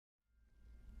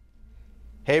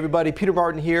Hey everybody, Peter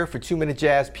Martin here for 2 Minute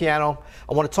Jazz Piano.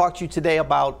 I want to talk to you today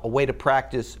about a way to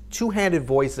practice two-handed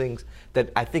voicings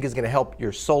that I think is going to help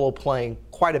your solo playing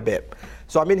quite a bit.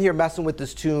 So I'm in here messing with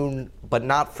this tune, but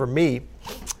not for me.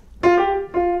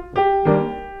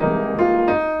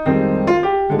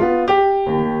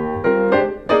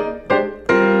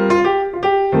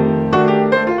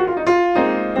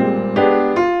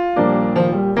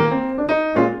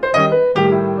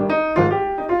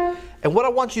 And what I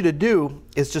want you to do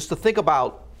is just to think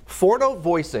about 4-note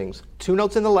voicings, 2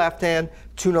 notes in the left hand,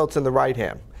 2 notes in the right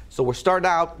hand. So we're starting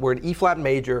out, we're in E flat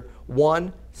major,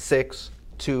 1, 6,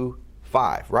 2,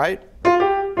 5, right?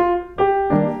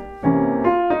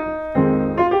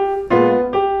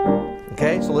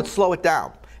 Okay, so let's slow it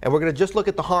down. And we're going to just look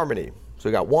at the harmony. So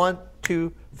we got 1,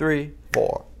 2, 3,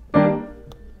 4.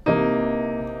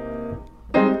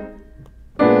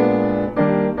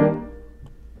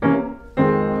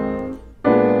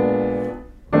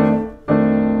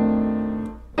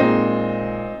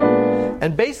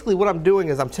 And basically what I'm doing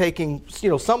is I'm taking,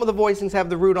 some of the voicings have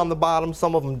the root on the bottom,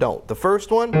 some of them don't. The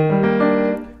first one,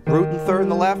 root and third in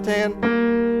the left hand,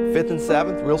 5th and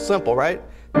 7th, real simple, right?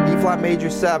 E flat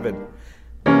major 7.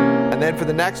 And then for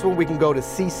the next one we can go to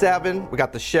C7, we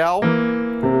got the shell,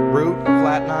 root,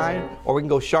 flat 9, or we can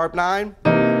go sharp 9.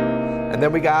 And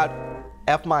then we got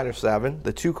F minor 7,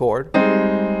 the 2 chord.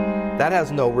 That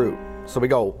has no root. So we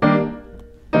go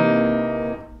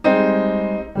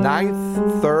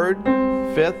 9th, 3rd,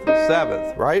 5th,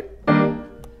 7th, right?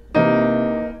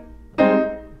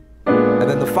 And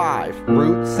then the 5,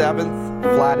 root 7th,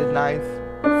 flatted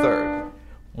 9th, 3rd.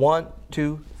 1,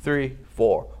 2, 3,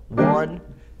 4. 1,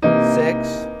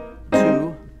 6,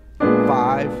 2,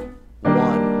 5,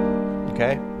 1.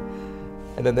 Okay?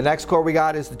 And then the next chord we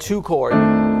got is the 2 chord,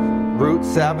 root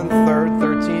 7th, 3rd,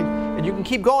 13th. And you can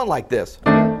keep going like this.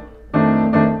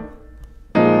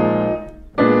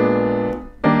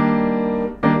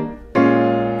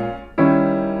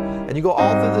 And you go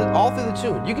all through the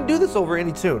tune. You can do this over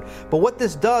any tune. But what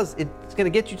this does, it's going to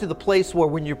get you to the place where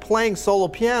when you're playing solo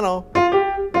piano,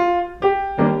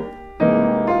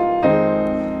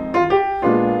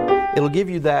 it'll give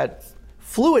you that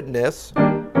fluidness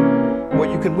where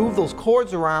you can move those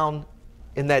chords around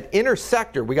in that inner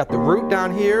sector. We got the root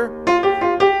down here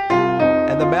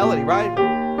and the melody, right?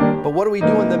 But what do we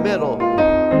do in the middle?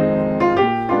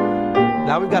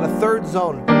 Now we've got a third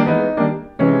zone,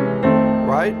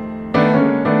 right?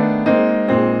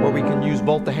 Where we can use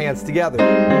both the hands together. Do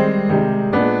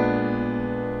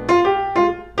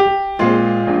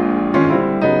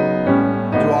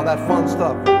all that fun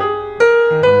stuff.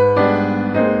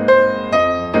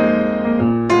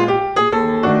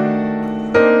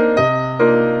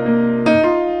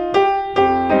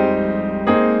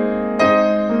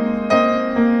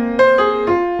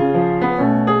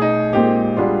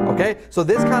 Okay, so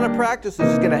this kind of practice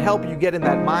is going to help you get in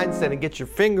that mindset and get your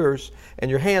fingers and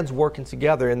your hands working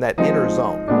together in that inner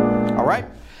zone. All right?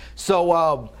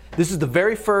 So this is the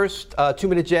very first 2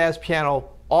 Minute Jazz Piano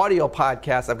audio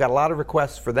podcast. I've got a lot of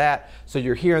requests for that, so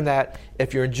you're hearing that.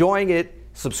 If you're enjoying it,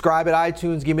 subscribe at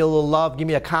iTunes, give me a little love, give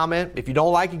me a comment. If you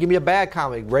don't like it, give me a bad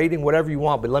comment, rating, whatever you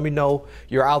want, but let me know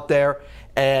you're out there,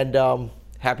 and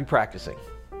happy practicing.